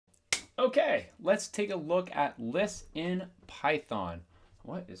Okay, let's take a look at lists in Python.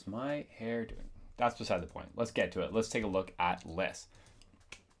 What is my hair doing? That's beside the point. Let's get to it. Let's take a look at lists.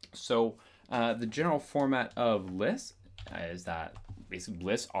 So the general format of lists is that basically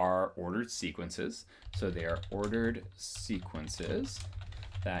lists are ordered sequences. So they are ordered sequences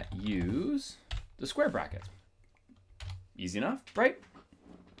that use the square brackets. Easy enough, right?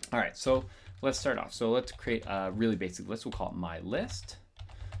 All right, so let's start off. So let's create a really basic list. We'll call it my list.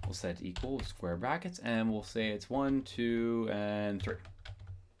 We'll set it equal with square brackets, and we'll say it's 1, 2, and 3.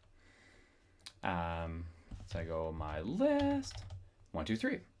 So I go my list, 1, 2,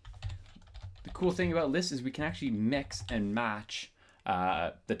 3. The cool thing about lists is we can actually mix and match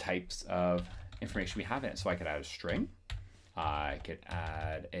the types of information we have in it. So I could add a string. I could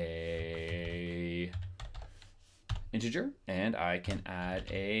add a integer, and I can add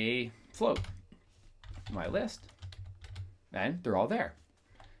a float. My list, and they're all there.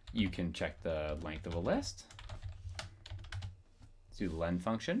 You can check the length of a list. Let's do the len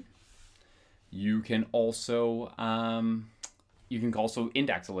function. You can also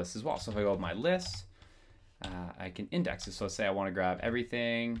index a list as well. So if I go with my list, I can index it. So say I want to grab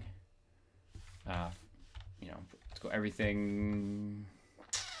everything. Let's go everything.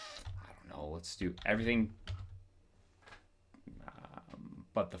 I don't know. Let's do everything,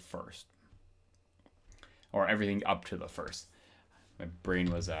 but the first, or everything up to the first. My brain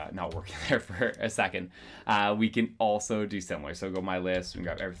was not working there for a second. We can also do similar. So go my list and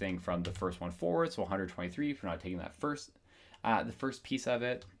grab everything from the first one forward. So 123 if we're not taking that first, the first piece of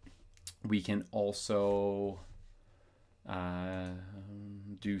it. We can also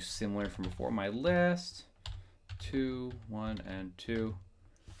do similar from before. My list, 2, 1, and 2.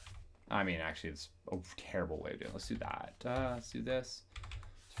 I mean, actually, it's a terrible way to do it. Let's do that. Let's do this.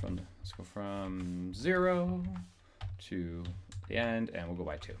 Let's go from 0 to the end, and we'll go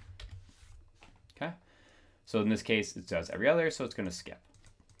by 2. Okay, so in this case it does every other, so it's going to skip.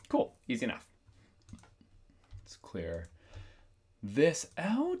 Cool, easy enough. Let's clear this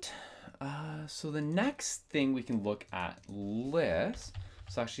out. So the next thing we can look at lists.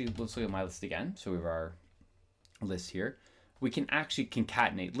 So actually let's look at my list again. So we have our list here. We can actually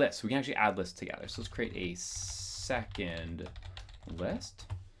concatenate lists. We can actually add lists together. So let's create a second list.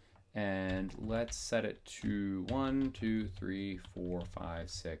 And let's set it to 1, 2, 3, 4, 5,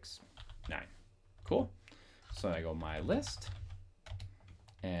 6, 9. Cool. So I go my list,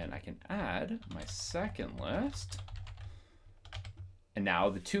 and I can add my second list. And now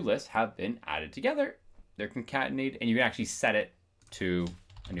the two lists have been added together. They're concatenated, and you can actually set it to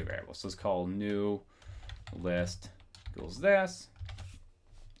a new variable. So let's call new list equals this.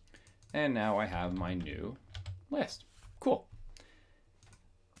 And now I have my new list. Cool.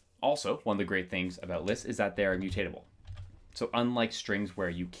 Also, one of the great things about lists is that they're mutatable. So unlike strings where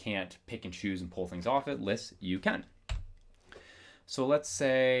you can't pick and choose and pull things off it, lists you can. So let's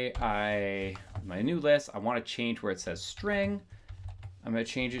say my new list, I want to change where it says string. I'm going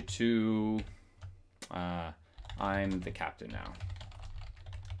to change it to I'm the captain now.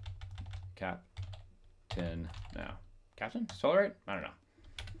 Captain now. Captain? Spell it right? I don't know.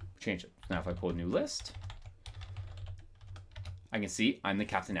 Change it. Now if I pull a new list, I can see I'm the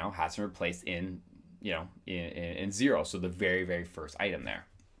captain now has been replaced in 0. So the very, very first item there.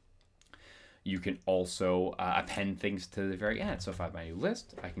 You can also append things to the very end. So if I have my new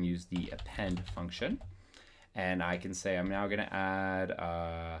list, I can use the append function. And I can say I'm now going to add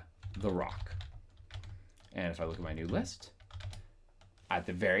the rock. And if I look at my new list, at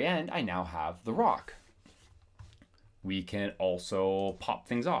the very end, I now have the rock. We can also pop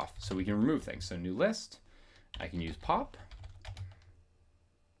things off. So we can remove things. So new list, I can use pop.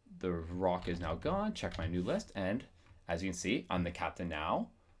 The rock is now gone. Check my new list. And as you can see, I'm the captain now.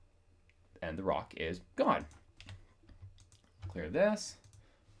 And the rock is gone. Clear this.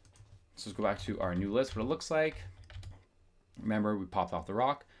 So let's go back to our new list, what it looks like. Remember, we popped off the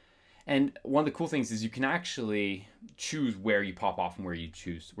rock. And one of the cool things is you can actually choose where you pop off and where you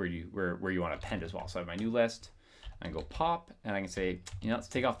choose where you want to append as well. So I have my new list. I can go pop, and I can say, let's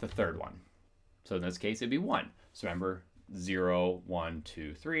take off the third one. So in this case, it'd be 1. So remember, 0, 1,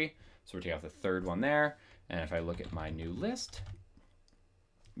 2, 3. So we're taking off the third one there. And if I look at my new list,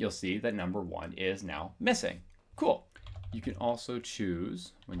 you'll see that number 1 is now missing. Cool. You can also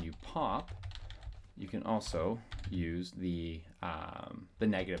choose when you pop, you can also use the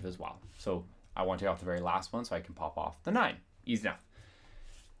negative as well. So I want to take off the very last one, so I can pop off the 9. Easy enough.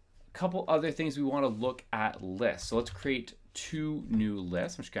 A couple other things we want to look at lists. So let's create 2 new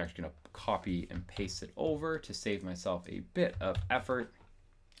lists. I'm just actually going to copy and paste it over to save myself a bit of effort.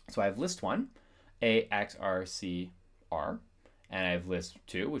 So I have list 1, AXRCR, And I have list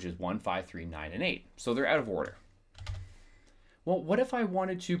 2, which is 1, 5, 3, 9, and 8. So they're out of order. Well, what if I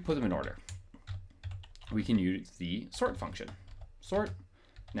wanted to put them in order? We can use the sort function. Sort.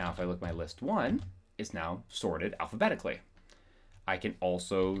 Now, if I look at my list 1, it's now sorted alphabetically. I can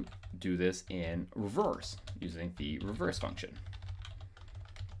also do this in reverse using the reverse function.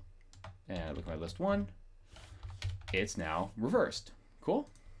 And I look at my list 1, it's now reversed. Cool.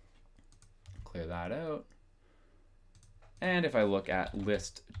 Clear that out. And if I look at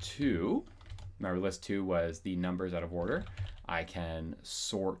list 2, remember list 2 was the numbers out of order, I can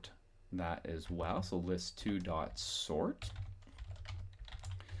sort that as well. So list 2 dot sort.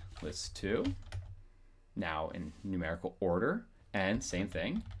 List 2, now in numerical order, and same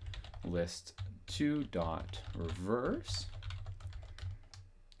thing, list 2 dot reverse,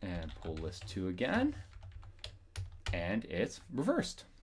 and pull list 2 again, and it's reversed.